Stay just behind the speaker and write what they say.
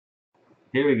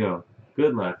Here we go.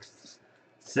 Good luck.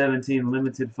 17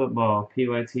 limited football,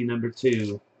 PYT number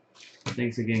 2.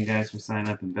 Thanks again, guys, for signing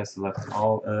up, and best of luck to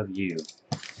all of you.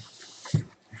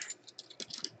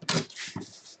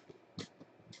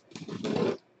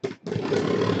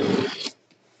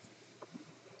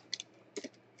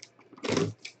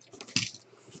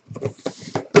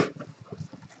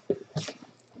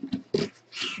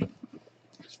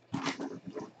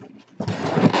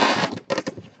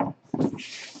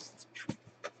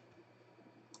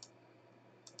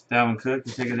 Dalvin Cook,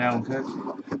 you take a Dalvin Cook?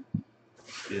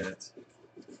 Good.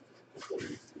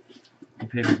 You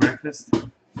pay for breakfast?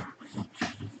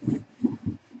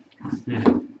 Yeah.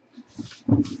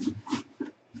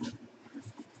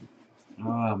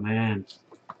 Oh, man.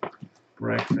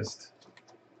 Breakfast.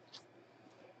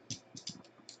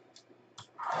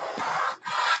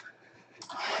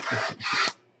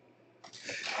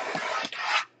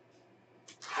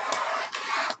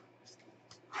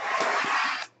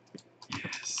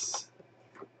 Yes.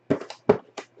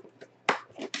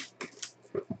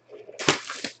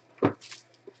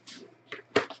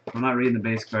 I'm not reading the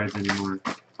base cards anymore.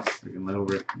 Freaking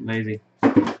over it. Lazy.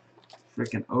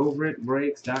 Freaking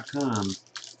overitbreaks.com.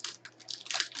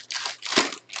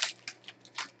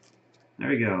 There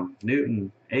we go.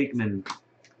 Newton, Aikman.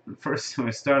 First,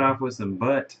 we start off with some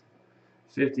butt.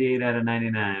 58 out of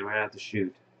 99, right out the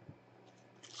chute.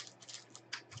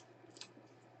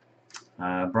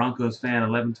 Broncos fan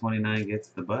 1129 gets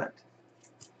the butt.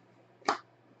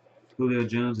 Julio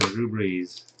Jones and Drew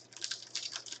Brees.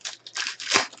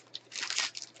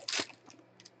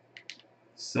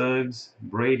 Suggs,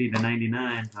 Brady to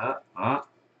 99.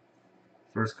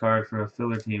 First card for a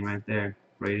filler team right there.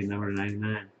 Brady number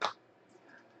 99.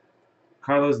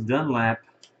 Carlos Dunlap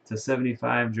to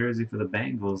 75 jersey for the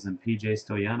Bengals, and PJ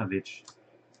Stoyanovich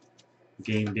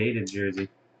game dated jersey.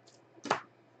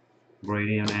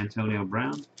 Brady and Antonio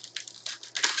Brown.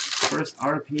 First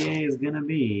RPA is gonna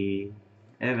be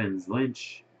Evans,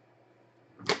 Lynch.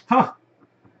 Huh!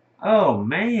 Oh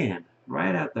man!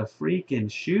 Right out the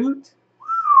freaking chute.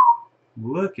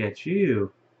 Look at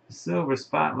you. Silver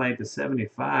Spotlight to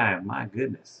 75. My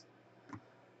goodness.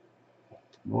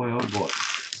 Boy, oh boy.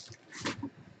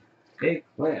 Big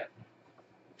clip.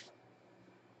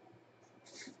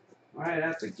 Right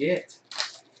out the get.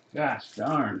 Gosh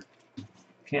darn.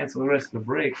 Cancel the rest of the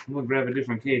break. I'm going to grab a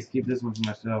different case. Keep this one for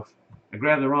myself. I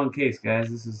grabbed the wrong case,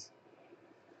 guys. This is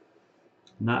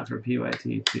not for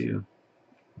PYT 2.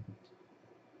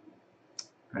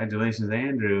 Congratulations,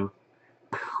 Andrew.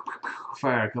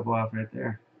 Fire a couple off right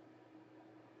there.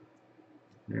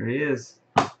 There he is.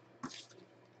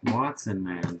 Watson,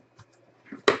 man.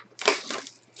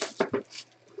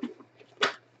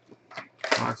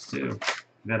 Box 2.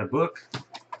 Got a book.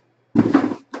 It's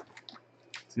going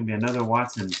to be another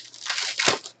Watson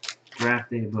draft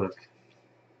day book.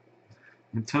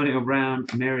 Antonio Brown,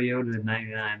 Mariota to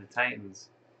 99, the Titans.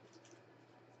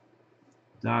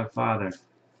 Dogfather.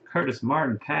 Curtis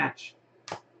Martin, patch.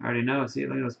 I already know. See,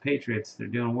 look at those Patriots. They're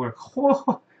doing work.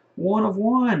 Oh, 1 of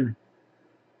 1.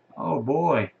 Oh,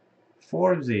 boy.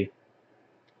 Forbesy.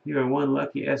 You are one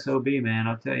lucky SOB, man.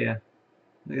 I'll tell you.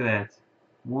 Look at that.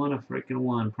 1 of freaking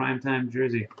 1. Primetime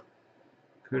jersey.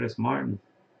 Curtis Martin.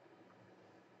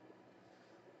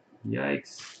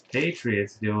 Yikes.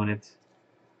 Patriots doing it.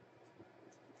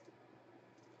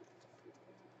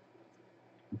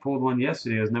 I pulled one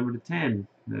yesterday. It was number to 10.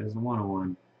 There's a 1 of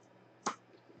 1.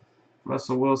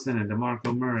 Russell Wilson and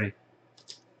DeMarco Murray.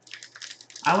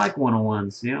 I like 1 of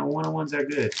 1s. You know, 1 of 1s are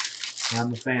good.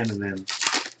 I'm a fan of them.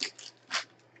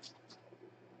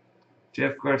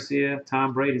 Jeff Garcia.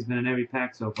 Tom Brady's been in every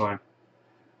pack so far.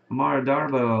 Amara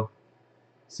Darbo.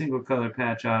 Single color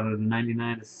patch out of the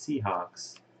 99 to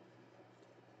Seahawks.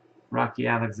 Rocky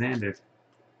Alexander.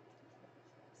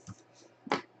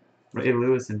 Ray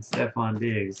Lewis and Stephon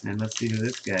Diggs. And let's see who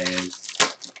this guy is.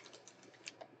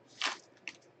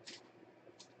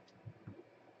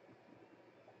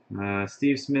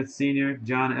 Steve Smith Sr.,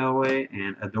 John Elway,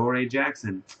 and Adoree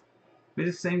Jackson. We're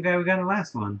the same guy we got in the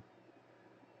last one.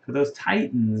 For those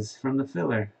Titans from the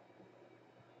filler.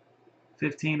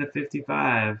 15 to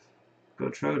 55. Go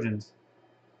Trojans.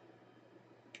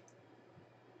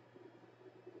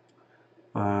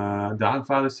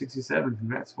 Dogfather 67.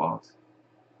 Congrats, Walt.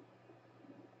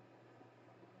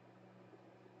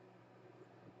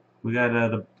 We got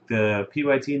the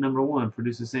PYT number 1.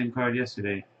 Produced the same card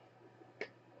yesterday.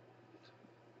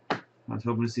 I was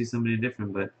hoping to see somebody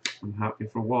different, but I'm happy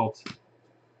for Walt.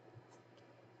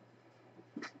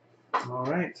 All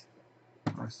right.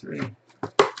 Box 3.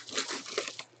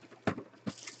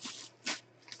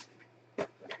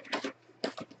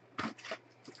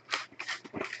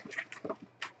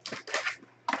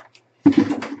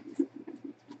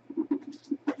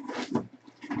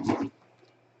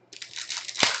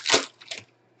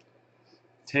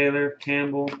 Taylor,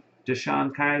 Campbell,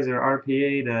 Deshaun Kaiser,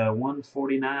 RPA to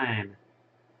 149.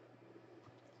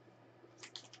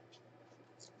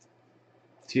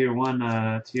 Tier 1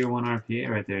 RPA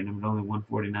right there, numbered only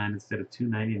 149 instead of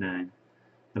 299.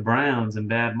 The Browns and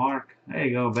Bad Mark. There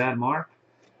you go, Bad Mark.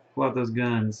 Pull out those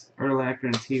guns. Urlacher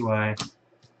and TY.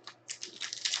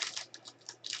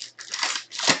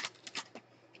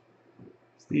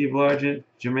 Steve Largent,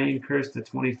 Jermaine Kearse to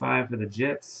 25 for the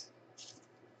Jets.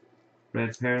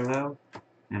 Red parallel.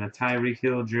 And a Tyreek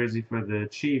Hill jersey for the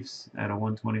Chiefs at a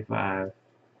 125.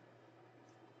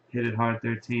 Hit it hard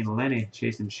 13. Lenny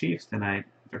chasing Chiefs tonight.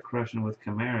 They're crushing with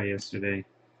Kamara yesterday.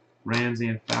 Ramsey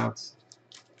and Fouts.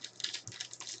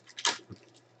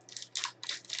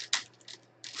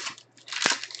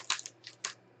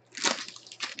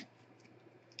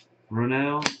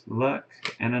 Brunel, Luck,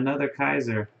 and another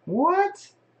Kaiser.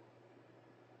 What?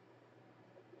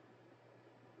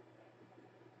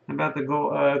 How about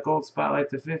the gold spotlight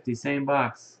to 50? Same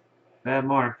box. Bad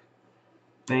Mark.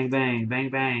 Bang, bang, bang,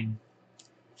 bang.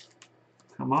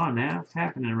 Come on now. What's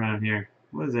happening around here?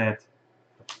 What is that?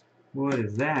 What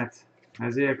is that?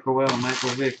 Isaiah Crowell, Michael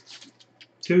Vick.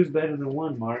 Two's better than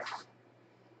one, Mark.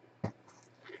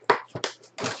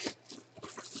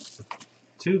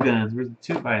 Two guns. Where's the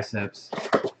two biceps?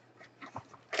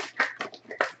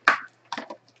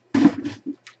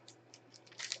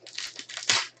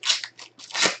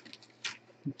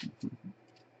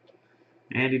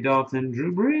 Andy Dalton,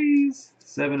 Drew Brees.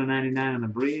 7/99 on the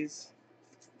Breeze.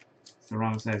 It's the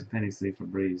wrong size penny sleeve for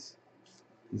Breeze.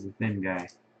 He's a thin guy.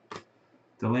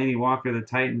 Delaney Walker, the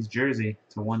Titans jersey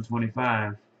to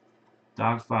 125.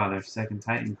 Dogfather, second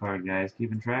Titan card, guys.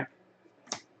 Keeping track?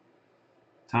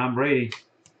 Tom Brady.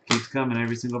 Keeps coming.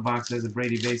 Every single box has a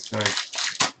Brady base card.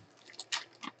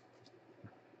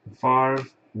 Favre,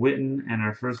 Witten, and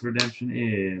our first redemption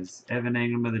is Evan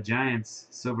Engram of the Giants.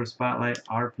 Silver Spotlight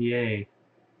RPA.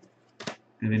 Going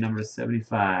to be number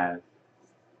 75.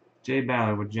 Jay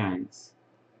Ballard with Giants.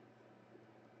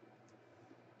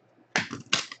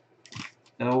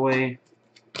 Elway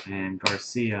and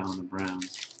Garcia on the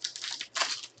Browns.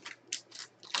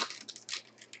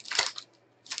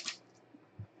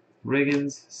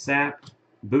 Riggins, Sapp,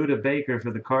 Buda Baker for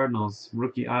the Cardinals.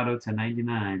 Rookie auto to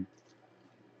 99.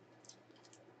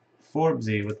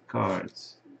 Forbesy with the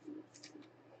cards.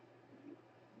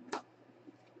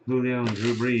 Julio and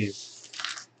Drew Brees.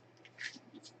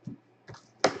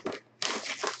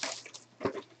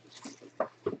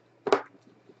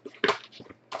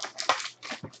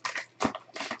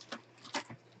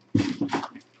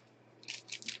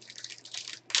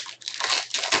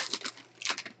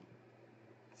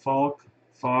 Falk,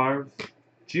 Favre,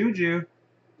 Juju,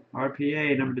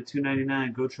 RPA, number to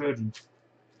 299. Go Trojans.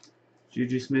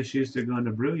 Juju Smith-Schuster going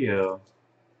to Bruyo.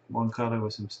 One color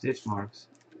with some stitch marks.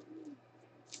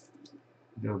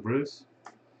 Go Bruce.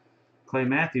 Clay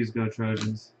Matthews, go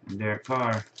Trojans. And Derek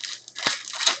Carr.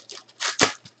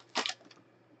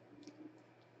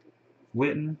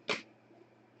 Witten.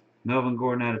 Melvin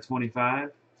Gordon out of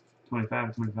 25.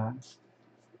 25/25.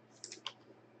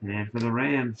 And for the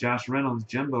Rams, Josh Reynolds,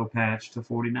 jumbo patch to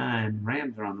 49.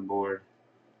 Rams are on the board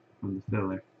from the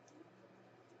filler.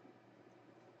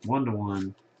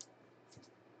 1/1.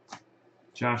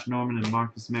 Josh Norman and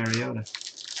Marcus Mariota.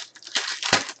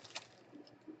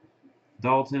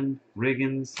 Dalton,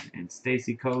 Riggins, and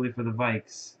Stacy Coley for the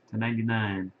Vikes to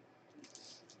 99.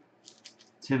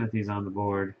 Timothy's on the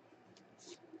board.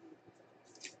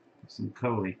 Some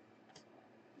Coley.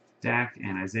 Dak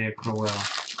and Isaiah Crowell.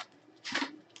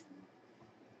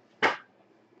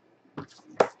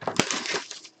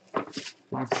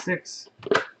 Box 6.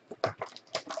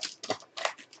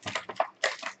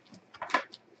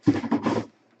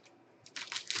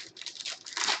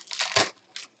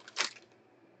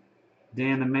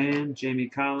 Dan the Man, Jamie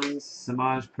Collins,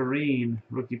 Samaj Perrine,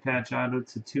 rookie patch auto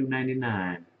to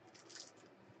 299.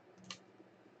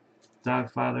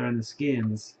 Dogfather and the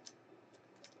Skins.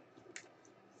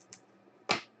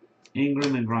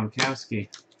 Ingram and Gronkowski.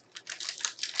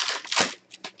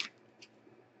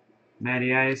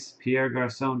 Matty Ice, Pierre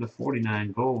Garçon to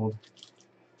 49 gold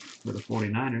for the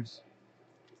 49ers.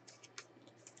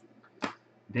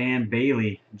 Dan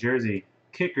Bailey, jersey,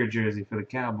 kicker jersey for the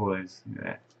Cowboys. Look at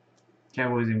that.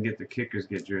 Cowboys even get their kickers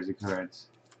get jersey cards.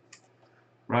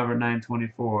 Robert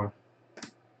 924.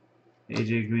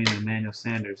 AJ Green and Emmanuel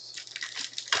Sanders.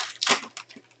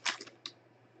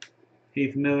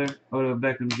 Heath Miller, Odell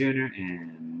Beckham Jr.,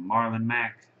 and Marlon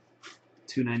Mack.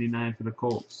 $2.99 for the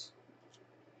Colts.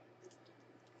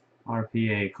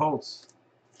 RPA Colts.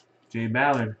 Jay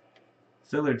Ballard.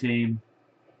 Filler team.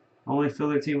 Only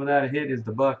filler team without a hit is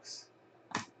the Bucks.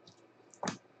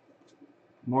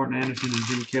 Morton Anderson and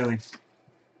Jim Kelly.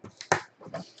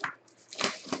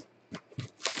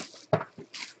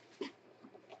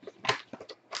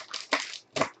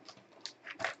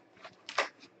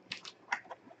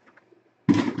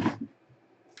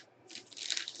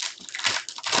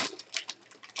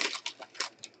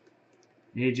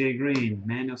 AJ Green,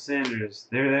 Manuel Sanders.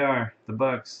 There they are, the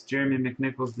Bucks. Jeremy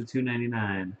McNichols to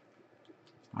 299.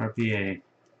 RPA.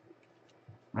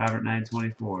 Robert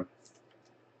 924.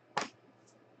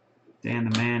 Dan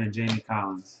the Man and Jamie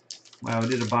Collins. Wow, we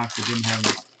did a box that didn't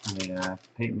have a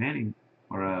Peyton Manning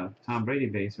or a Tom Brady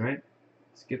base, right?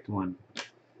 Skipped one.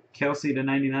 Kelsey to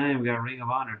 99. We got a Ring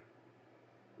of Honor.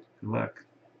 Good luck.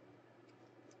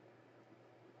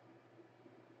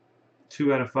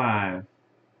 2 out of 5.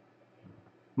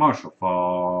 Marshall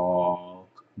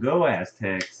Falk. Go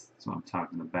Aztecs. That's what I'm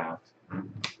talking about.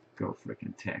 Go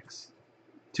frickin' Tex.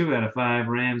 2 out of 5.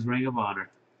 Rams Ring of Honor.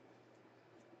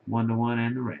 1-1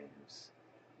 and the Rams.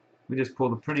 We just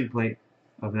pulled a printing plate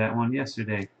of that one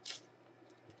yesterday.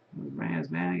 The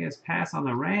Rams, man, I guess pass on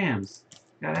the Rams.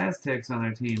 Got Aztecs on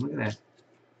their team. Look at that.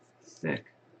 Sick.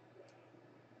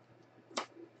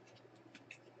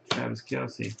 Travis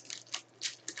Kelsey.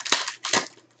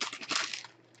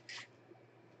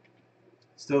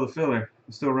 Still the filler.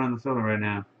 We're still running the filler right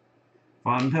now.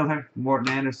 Von Miller, Morton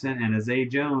Anderson, and Zay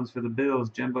Jones for the Bills.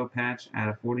 Jumbo patch out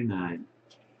of 49.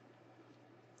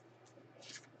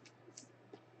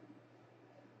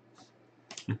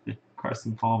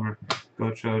 Carson Palmer, go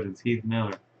Trojans. Heath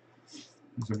Miller.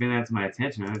 Thanks for bringing that to my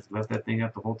attention. I just left that thing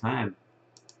up the whole time.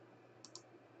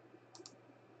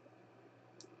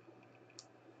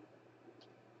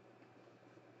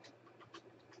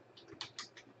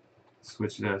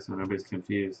 Switch it up so nobody's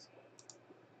confused.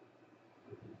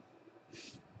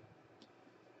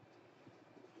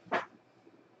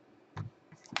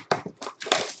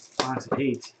 Box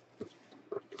 8.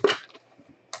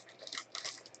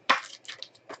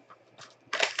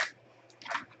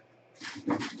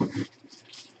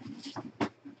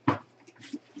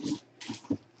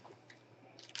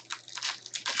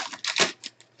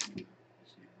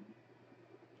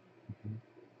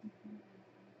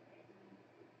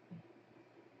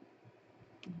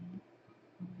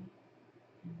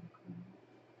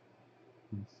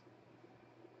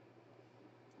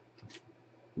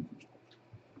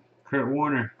 Kurt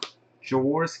Warner,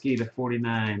 Jaworski to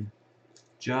 49.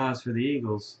 Jaws for the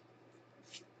Eagles.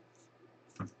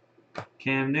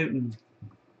 Cam Newton,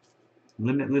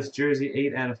 Limitless jersey,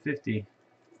 8 out of 50.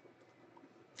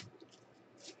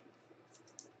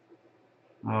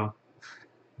 Oh.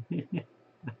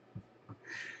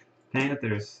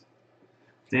 Panthers.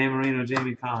 Dan Marino,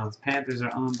 Jamie Collins. Panthers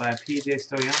are owned by PJ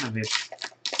Stoyanovich.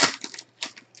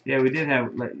 Yeah, we did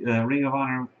have Ring of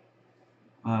Honor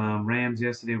Rams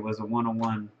yesterday was a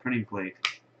 101 printing plate.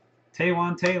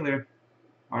 Taywan Taylor,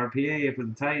 RPA for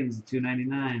the Titans,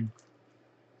 299.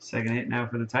 Second hit now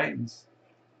for the Titans.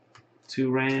 2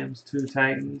 Rams, 2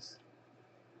 Titans.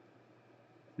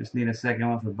 Just need a second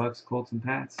one for Bucks, Colts, and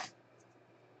Pats.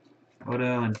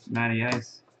 Odell and Matty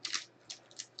Ice.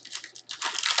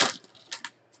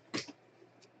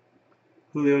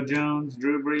 Julio Jones,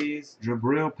 Drew Brees,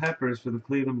 Jabril Peppers for the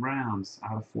Cleveland Browns,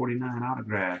 out of 49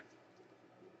 autograph.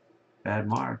 Bad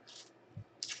mark.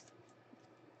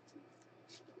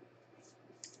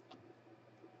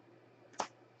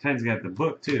 Titans got the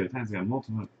book too. Titans got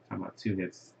multiple. Talking about 2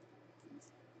 hits.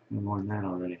 No more than that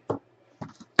already.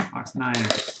 Box 9.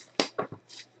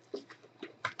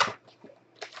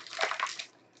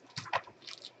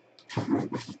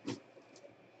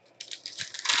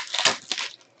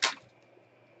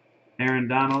 Aaron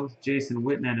Donald, Jason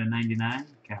Witten at a 99,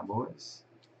 Cowboys.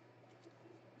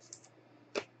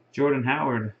 Jordan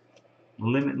Howard,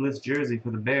 Limitless jersey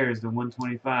for the Bears to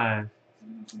 125,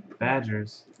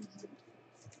 Badgers.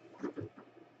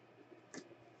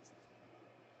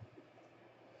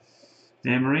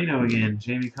 Dan Marino again,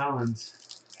 Jamie Collins.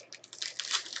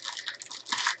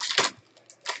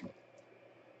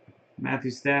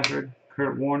 Matthew Stafford,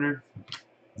 Kurt Warner,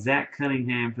 Zach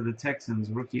Cunningham for the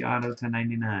Texans, rookie auto to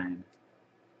 99.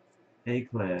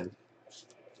 A-Clev.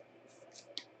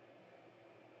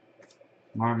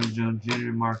 Marvin Jones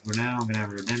Jr., Mark Brunell, I'm going to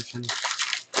have a redemption.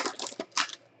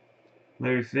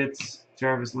 Larry Fitz,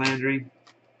 Jarvis Landry,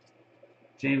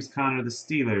 James Conner, the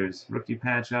Steelers, rookie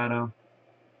patch auto.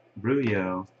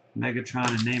 Bruyo, Megatron,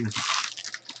 and Namath.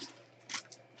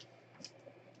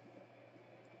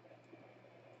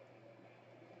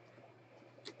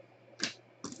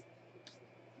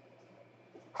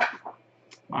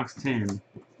 Box 10.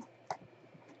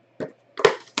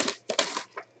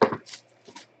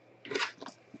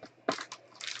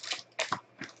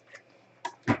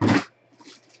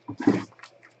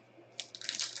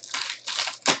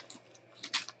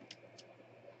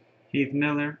 Heath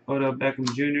Miller, Odell Beckham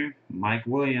Jr., Mike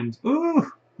Williams. Ooh,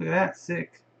 look at that,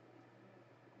 sick.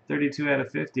 32 out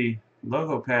of 50.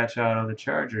 Logo patch auto, the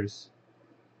Chargers.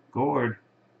 Gord.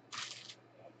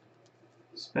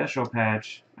 Special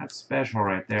patch. That's special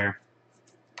right there.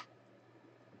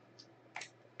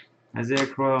 Isaiah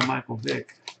Crowell, Michael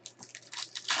Vick.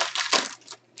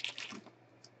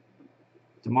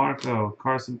 DeMarco,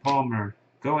 Carson Palmer.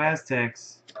 Go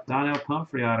Aztecs. Donnell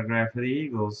Pumphrey autograph for the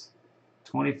Eagles.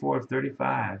 24 of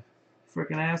 35.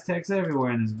 Freaking Aztecs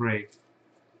everywhere in this break.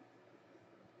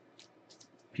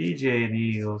 PJ and the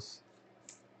Eagles.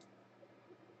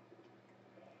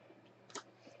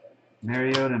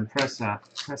 Mariota and Prescott.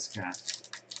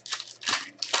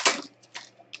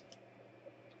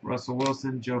 Russell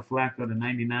Wilson, Joe Flacco to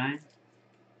 99.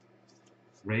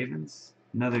 Ravens.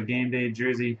 Another game day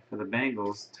jersey for the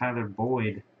Bengals. Tyler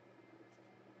Boyd.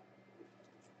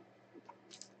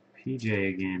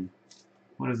 PJ again.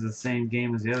 What is the same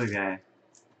game as the other guy?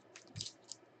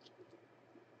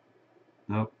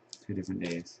 Nope, 2 different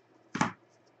days.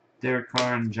 Derek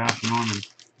Carr and Josh Norman.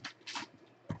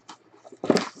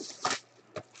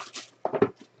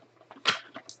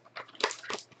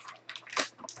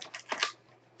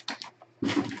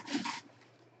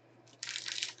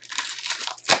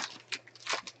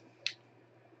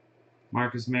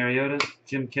 Marcus Mariota,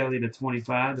 Jim Kelly to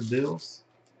 25, the Bills.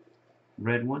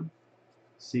 Red one.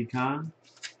 Seacon.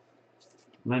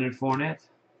 Leonard Fournette.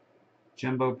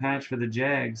 Jumbo patch for the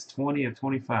Jags, 20 of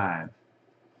 25.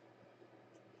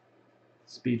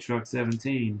 Speed Truck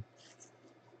 17.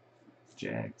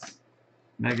 Jags.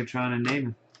 Megatron and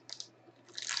Namath.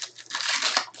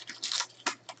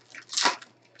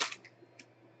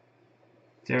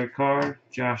 Derek Carr,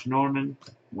 Josh Norman,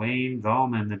 Wayne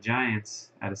Gallman, the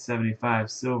Giants, out of 75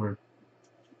 silver.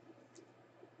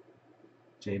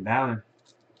 Jay Ballard.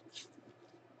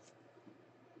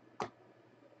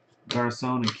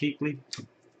 Garcon and Kuechly.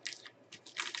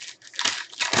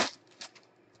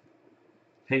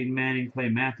 Peyton Manning, Clay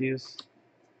Matthews.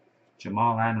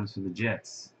 Jamal Adams for the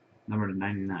Jets, number to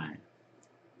 99.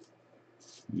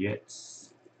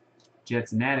 Jets.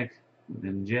 Jets and Attic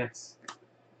within Jets.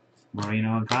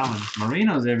 Marino and Collins.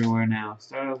 Marino's everywhere now.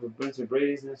 Started off with Spencer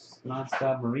Brady's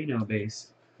non-stop Marino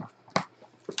base.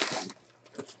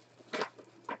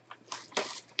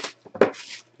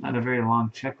 Not a very long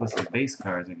checklist of base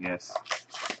cards, I guess.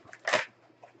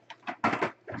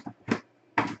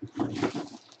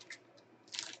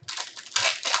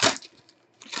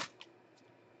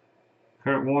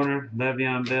 Kurt Warner,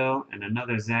 Le'Veon Bell, and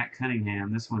another Zach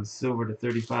Cunningham. This one's silver to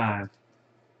 35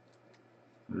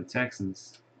 for the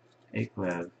Texans.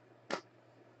 Aclab.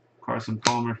 Carson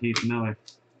Palmer, Heath Miller.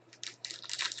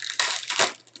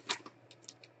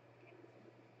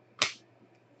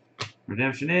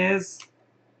 Redemption is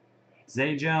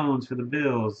Zay Jones for the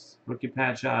Bills. Rookie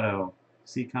patch auto.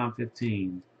 CCOM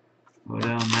 15.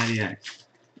 Odell Matty Ice.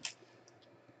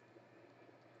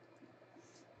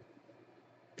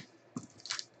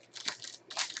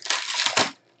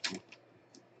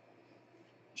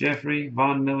 Jeffrey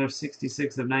Von Miller,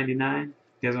 66 of 99.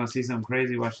 You guys want to see something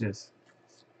crazy? Watch this.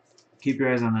 Keep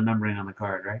your eyes on the numbering on the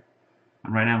card, right?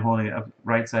 And right now I'm holding it up,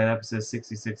 right side up. It says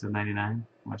 66 of 99.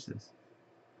 Watch this.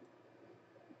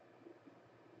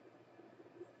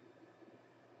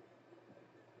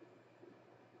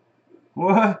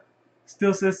 What?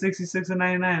 Still says 66 of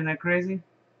 99. Isn't that crazy?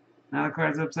 Now the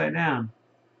card's upside down.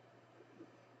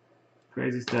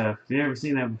 Crazy stuff. If you've never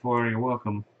seen that before, you're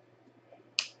welcome.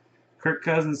 Kirk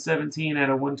Cousins, 17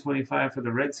 out of 125 for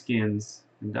the Redskins.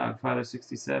 And Dogfather,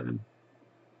 67.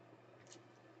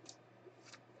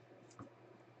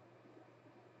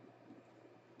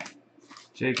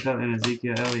 Jay Cutler and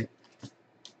Ezekiel Elliott.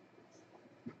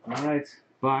 All right,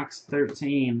 box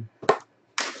 13.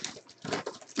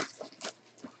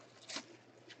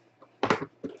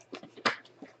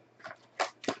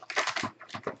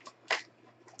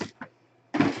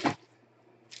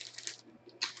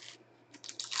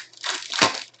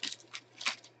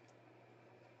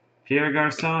 Pierre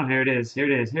Garcon, here it is, here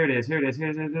it is, here it is, here it is, here it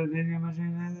is.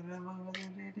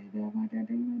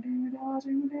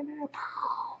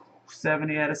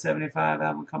 70 out of 75,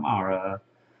 Alvin Kamara.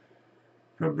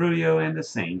 For Brulio and the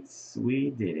Saints,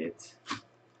 we did it.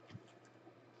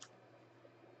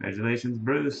 Congratulations,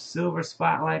 Bruce. Silver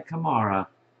Spotlight Kamara.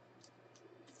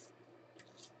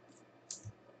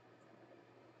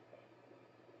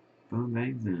 Boom,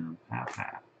 bang, zoom. Pow,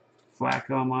 pow.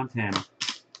 Flacco, Montana.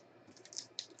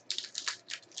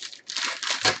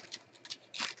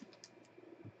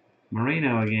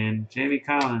 Marino again. Jamie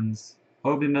Collins.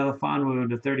 Obi Melifonwu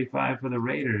to 35 for the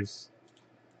Raiders.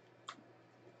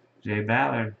 Jay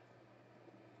Ballard.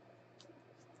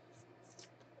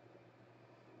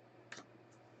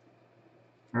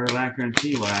 Urlacher and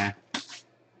PY.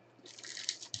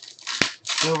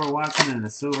 Silver Watson and a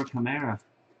silver Camara.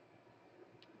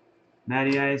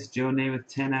 Matty Ice, Joe Namath,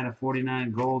 10 out of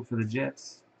 49 gold for the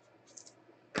Jets.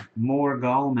 Moore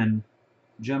Gallman,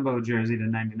 jumbo jersey to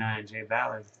 99, Jay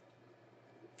Ballard.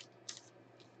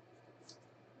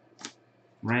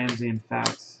 Ramsey and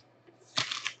Fouts.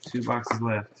 2 boxes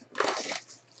left.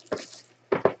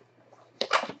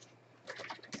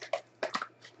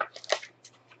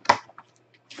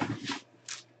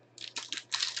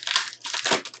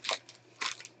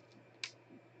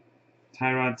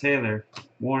 Tyrod Taylor,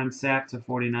 Warren Sapp to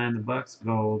 49, the Bucks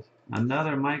gold.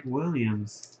 Another Mike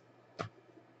Williams.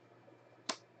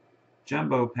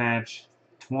 Jumbo patch,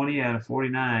 20 out of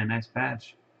 49. Nice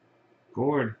patch.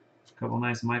 Gord, a couple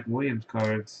nice Mike Williams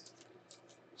cards.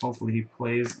 Hopefully he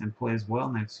plays and plays well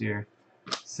next year.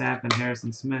 Sapp and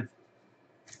Harrison Smith.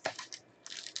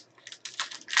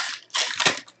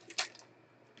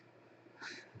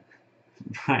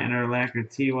 Brian Urlacher,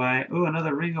 TY. Ooh,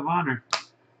 another Ring of Honor.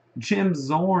 Jim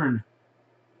Zorn.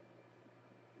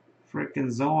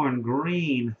 Frickin' Zorn.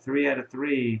 Green. 3 out of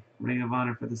 3. Ring of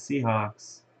Honor for the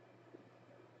Seahawks.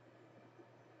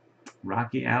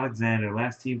 Rocky Alexander.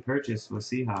 Last team purchase was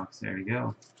Seahawks. There you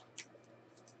go.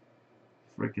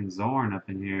 Frickin' Zorn up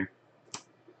in here.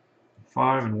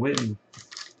 Favre and Witten.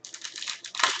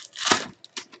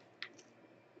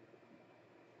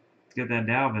 Let's get that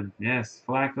Dalvin. Yes.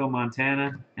 Flacco,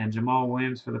 Montana, and Jamal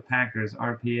Williams for the Packers.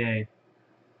 RPA.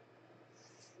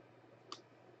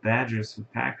 Badgers for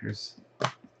Packers.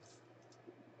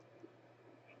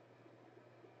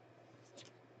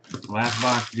 Last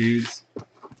box, dudes.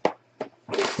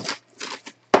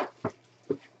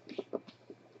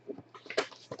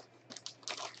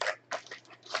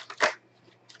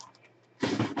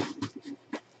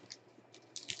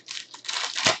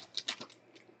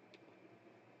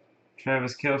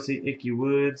 Travis Kelce, Ickey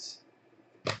Woods,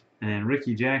 and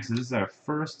Ricky Jackson. This is our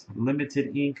first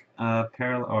limited ink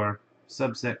parallel or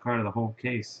subset card of the whole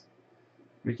case.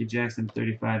 Ricky Jackson,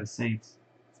 35, the Saints.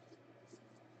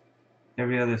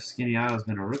 Every other skinny auto has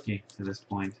been a rookie to this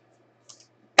point.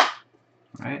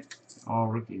 Right? All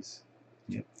rookies.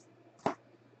 Yep.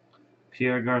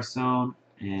 Pierre Garçon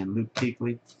and Luke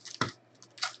Kuechly.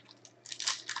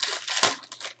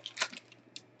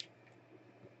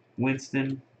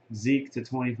 Winston, Zeke to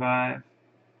 25.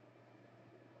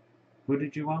 Who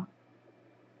did you want?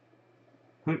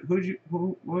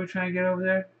 Who were we trying to get over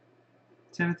there?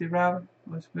 Timothy Robert?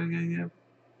 What's we gonna get?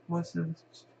 What's the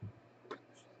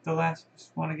last?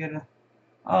 Just want to get a.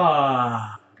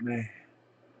 Ah, man,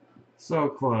 so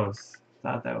close.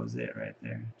 Thought that was it right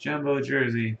there. Jumbo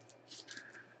jersey.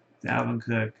 Dalvin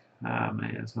Cook. Ah,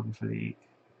 man, I was hoping for the ink.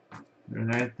 They're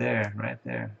right there, right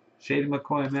there. Shady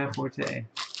McCoy, Matt Forte.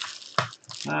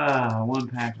 Ah, 1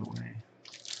 pack away.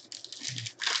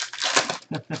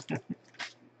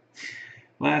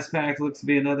 Last pack looks to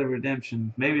be another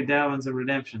redemption. Maybe Dalvin's a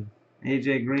redemption.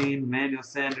 AJ Green, Manuel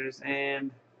Sanders,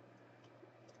 and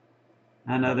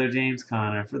another James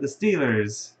Conner for the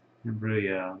Steelers. And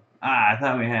Brullo. Ah, I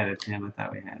thought we had it, Tim. I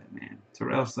thought we had it, man.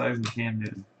 Terrell Suggs and Cam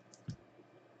Newton.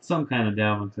 Some kind of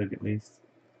Dalvin Cook at least.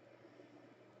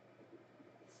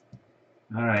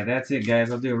 Alright, that's it,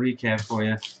 guys. I'll do a recap for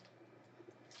you.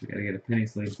 We gotta get a penny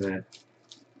sleeve for that.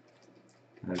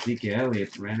 Ezekiel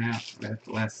Elliott ran out right at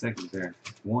the last second there.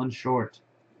 1 short.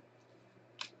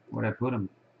 Where'd I put him?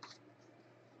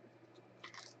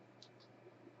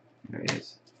 There he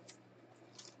is.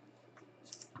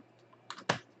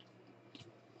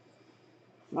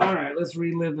 Alright, let's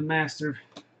relive the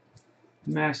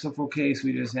masterful case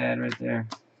we just had right there.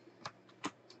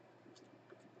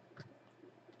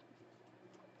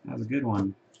 That was a good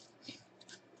one.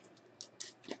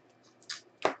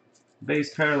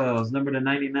 Base parallels, number to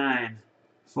 99.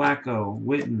 Flacco,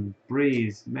 Witten,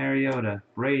 Breeze, Mariota,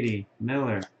 Brady,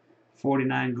 Miller.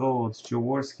 49 golds,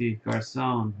 Jaworski,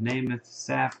 Garcon, Namath,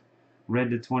 Sapp. Red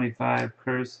to 25,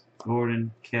 Curse,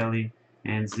 Gordon, Kelly,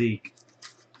 and Zeke.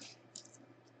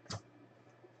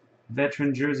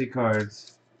 Veteran jersey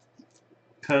cards.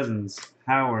 Cousins,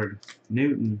 Howard,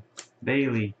 Newton,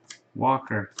 Bailey,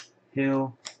 Walker,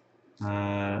 Hill,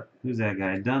 who's that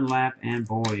guy? Dunlap, and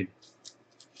Boyd.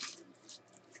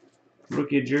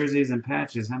 Rookie jerseys and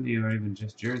patches. How many are even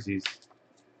just jerseys?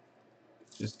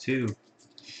 Just 2.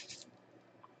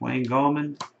 Wayne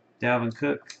Gallman, Dalvin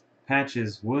Cook,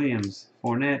 patches, Williams,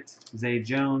 Fournette, Zay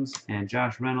Jones, and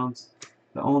Josh Reynolds.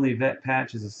 The only vet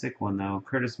patch is a sick one, though.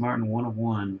 Curtis Martin, 1 of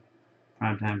 1.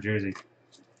 Primetime jersey.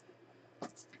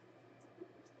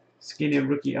 Skinny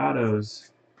rookie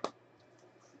autos.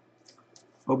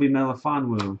 Obi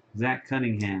Melifonwu, Zach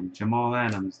Cunningham, Jamal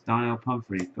Adams, Donnell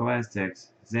Pumphrey, Go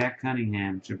Aztecs, Zach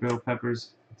Cunningham, Jabril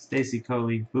Peppers, Stacy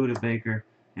Coley, Buda Baker,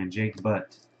 and Jake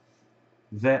Butt.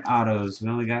 Vet autos, we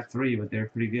only got 3, but they're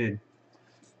pretty good.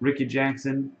 Ricky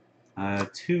Jackson,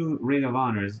 2 Ring of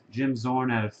Honors, Jim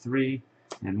Zorn out of 3,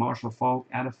 and Marshall Falk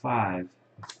out of 5.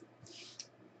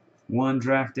 1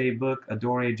 draft day book,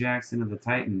 Adoree Jackson of the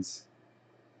Titans.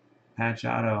 Patch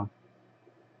auto,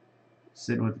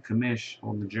 sitting with the commish,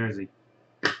 holding the jersey.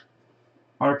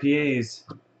 RPAs,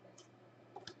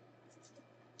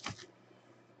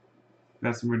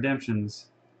 got some redemptions.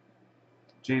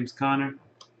 James Conner,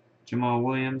 Jamal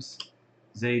Williams,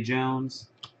 Zay Jones,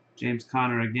 James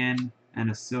Conner again,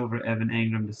 and a silver Evan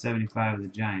Engram to 75 of the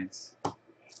Giants.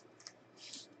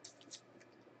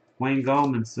 Wayne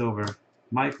Gallman silver,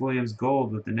 Mike Williams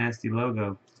gold with the nasty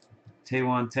logo,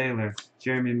 Taywan Taylor,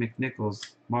 Jeremy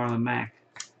McNichols, Marlon Mack,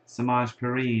 Samaj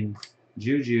Perine,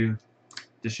 Juju,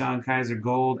 Deshaun Kaiser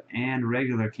gold and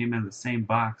regular came out of the same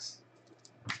box.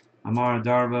 Amara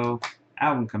Darbo,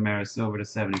 Alvin Kamara silver to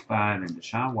 75, and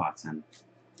Deshaun Watson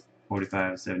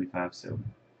 45 to 75 silver.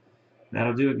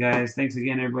 That'll do it, guys. Thanks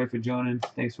again, everybody, for joining.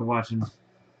 Thanks for watching.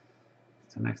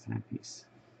 Until next time, peace.